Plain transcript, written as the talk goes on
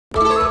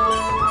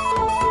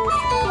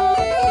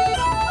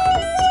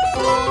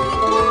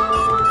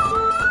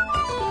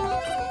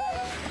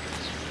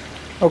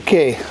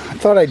Okay, I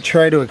thought I'd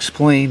try to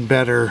explain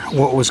better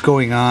what was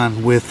going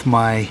on with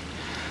my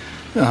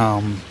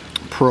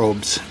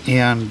probes.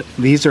 And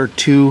these are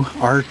two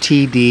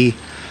RTD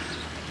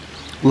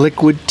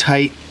liquid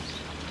tight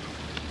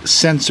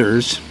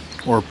sensors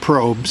or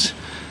probes,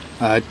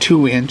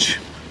 2-inch,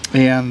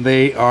 and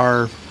they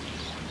are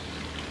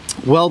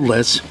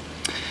weldless.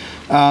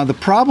 The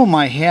problem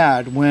I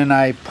had when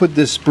I put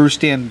this brew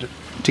stand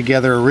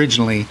together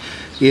originally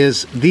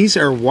is these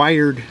are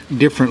wired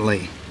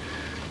differently,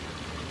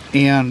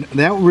 and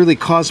that really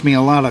caused me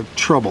a lot of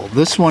trouble.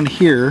 This one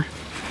here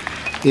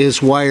is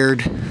wired,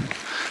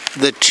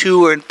 the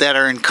two that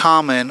are in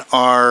common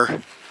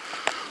are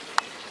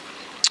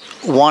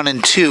 1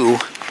 and 2,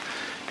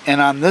 and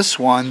on this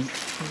one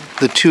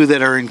the two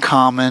that are in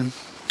common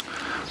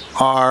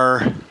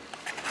are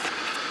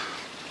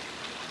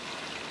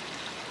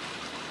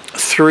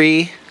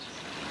 3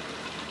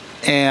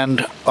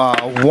 and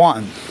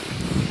 1.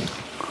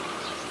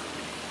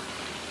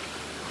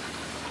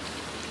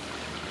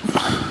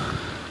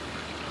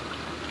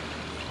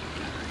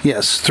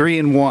 Yes, 3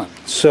 and 1.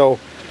 So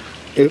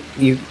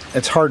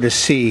it's hard to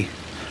see,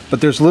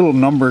 but there's little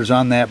numbers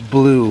on that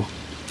blue.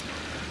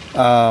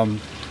 And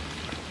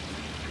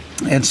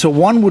so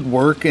one would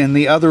work and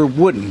the other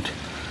wouldn't.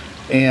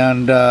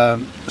 And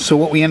so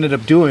what we ended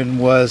up doing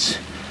was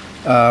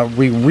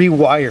we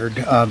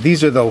rewired.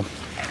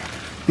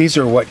 These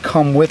are what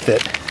come with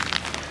it,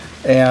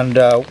 and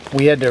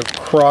we had to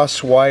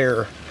cross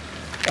wire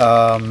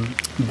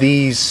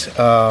these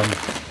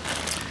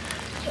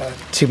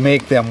to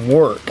make them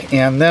work.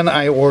 And then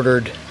I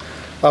ordered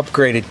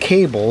upgraded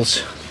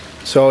cables,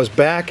 so I was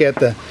back at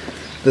the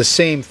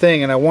same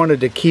thing, and I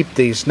wanted to keep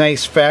these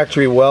nice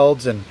factory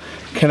welds and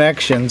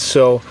connections,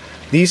 so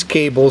these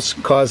cables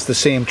caused the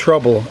same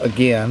trouble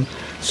again.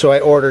 So I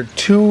ordered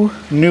 2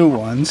 new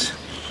ones,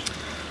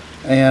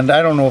 and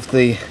I don't know if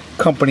the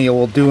company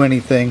will do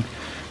anything,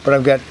 but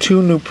I've got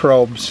 2 new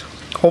probes.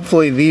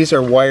 Hopefully these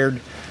are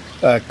wired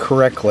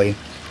correctly,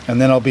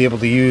 and then I'll be able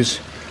to use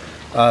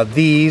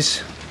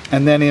these.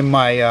 And then in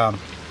my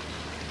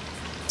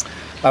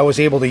I was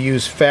able to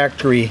use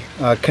factory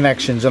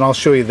connections, and I'll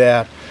show you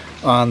that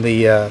on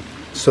the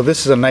so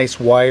this is a nice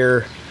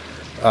wire,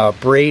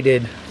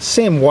 braided,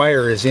 same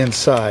wire as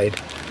inside,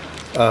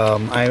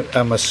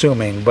 I'm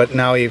assuming, but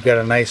now you've got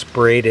a nice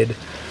braided.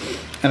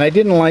 And I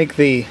didn't like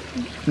the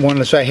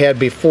ones I had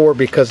before,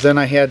 because then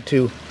I had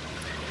to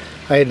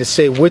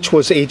say which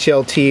was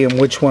HLT and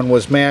which one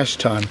was mash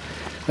tun,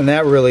 and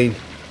that really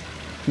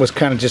was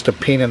kind of just a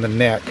pain in the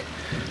neck.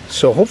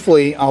 So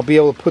hopefully I'll be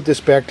able to put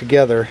this back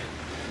together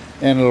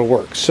and it'll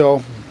work.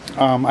 So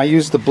I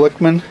use the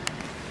Blickman,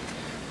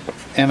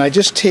 and I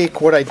just take,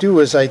 what I do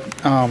is the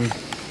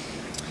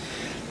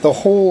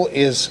hole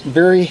is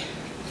very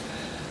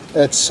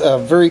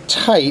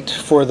tight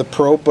for the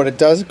probe, but it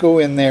does go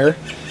in there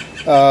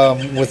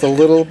with a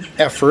little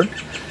effort.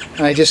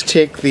 And I just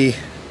take the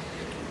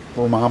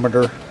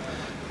thermometer,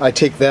 I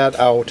take that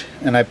out,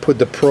 and I put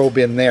the probe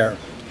in there.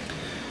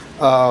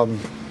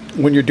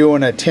 When you're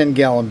doing a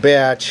 10-gallon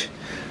batch,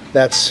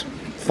 that's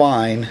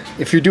fine.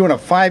 If you're doing a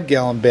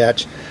 5-gallon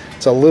batch,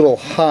 it's a little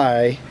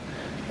high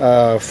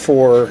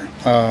for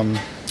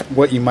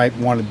what you might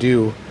want to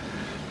do.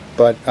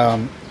 But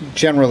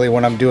generally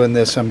when I'm doing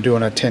this, I'm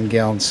doing a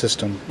 10-gallon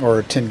system or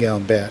a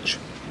 10-gallon batch.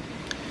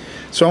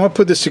 So I'm going to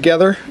put this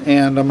together,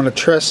 and I'm going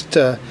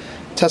to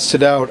test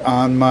it out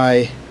on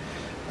my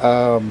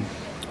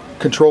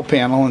control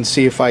panel and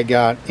see if I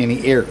got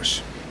any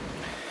errors.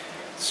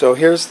 So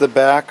here's the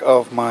back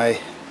of my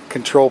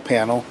control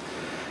panel,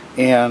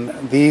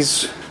 and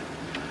these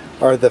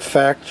are the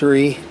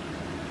factory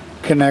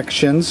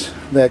connections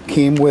that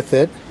came with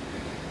it,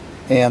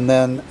 and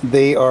then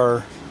they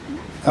are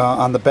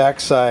on the back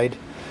side,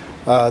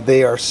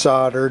 they are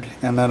soldered,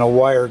 and then a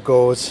wire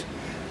goes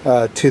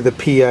to the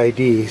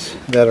PIDs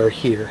that are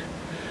here.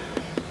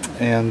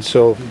 And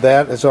so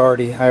that is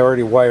I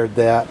already wired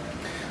that.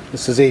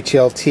 This is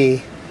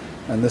HLT,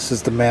 and this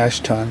is the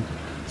mash tun.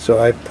 So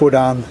I've put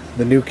on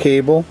the new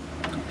cable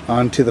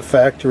onto the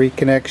factory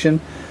connection.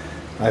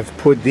 I've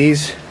put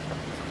these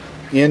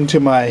into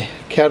my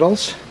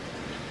kettles,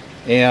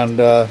 and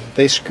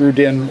they screwed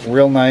in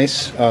real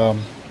nice.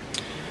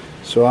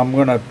 So I'm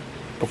gonna,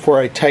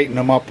 before I tighten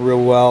them up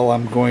real well,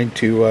 I'm going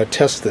to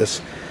test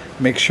this,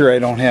 make sure I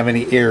don't have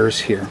any errors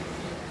here.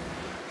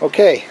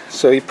 Okay,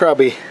 so you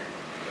probably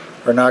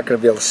are not going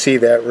to be able to see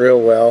that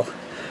real well,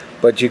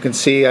 but you can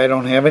see I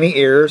don't have any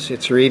errors.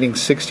 It's reading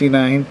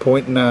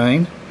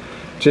 69.9,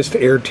 just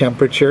air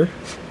temperature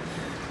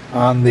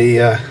on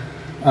the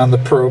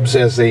probes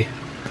as they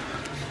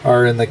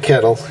are in the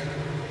kettle.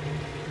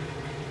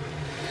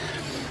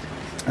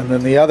 And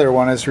then the other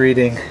one is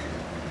reading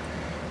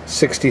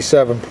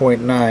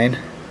 67.9.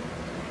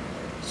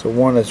 So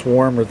one is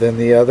warmer than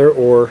the other,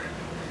 or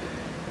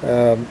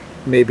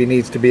maybe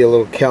needs to be a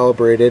little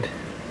calibrated.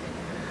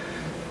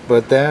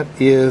 But that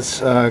is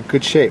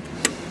good shape.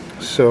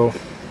 So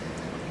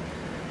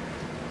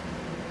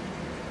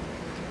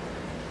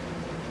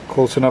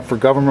close enough for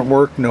government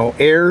work, no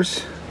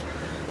errors.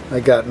 I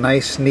got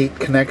nice neat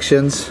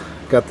connections,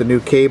 got the new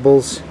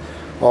cables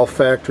all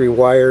factory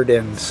wired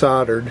and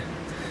soldered,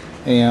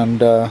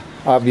 and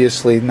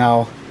obviously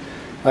now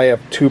I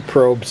have two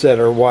probes that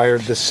are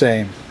wired the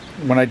same.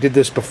 When I did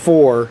this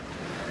before,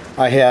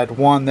 I had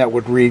one that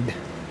would read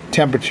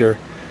temperature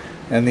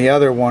and the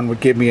other one would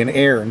give me an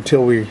error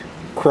until we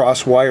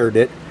cross wired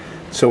it,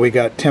 so we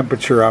got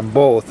temperature on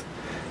both.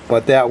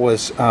 But that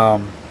was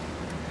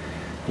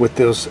with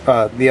those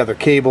the other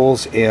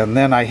cables, and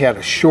then I had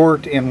a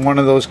short in one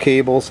of those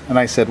cables, and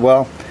I said,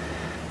 well,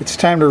 it's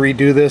time to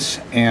redo this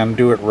and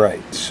do it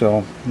right.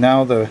 So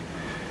now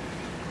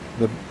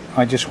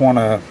I just want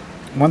to,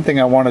 one thing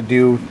I want to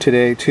do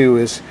today too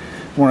is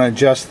I want to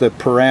adjust the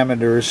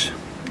parameters.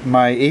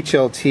 My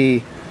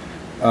HLT,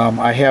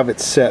 I have it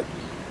set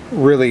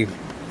really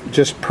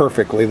just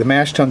perfectly. The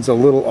mash tun's a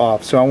little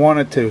off, so I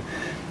wanted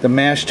the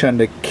mash tun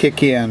to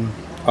kick in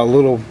a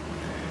little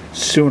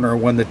sooner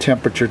when the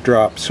temperature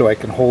drops, so I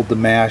can hold the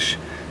mash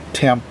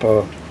temp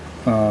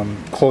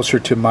closer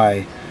to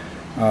my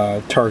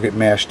target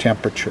mash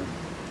temperature.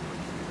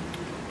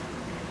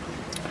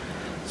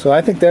 So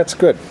I think that's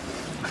good.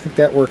 I think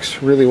that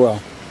works really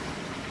well.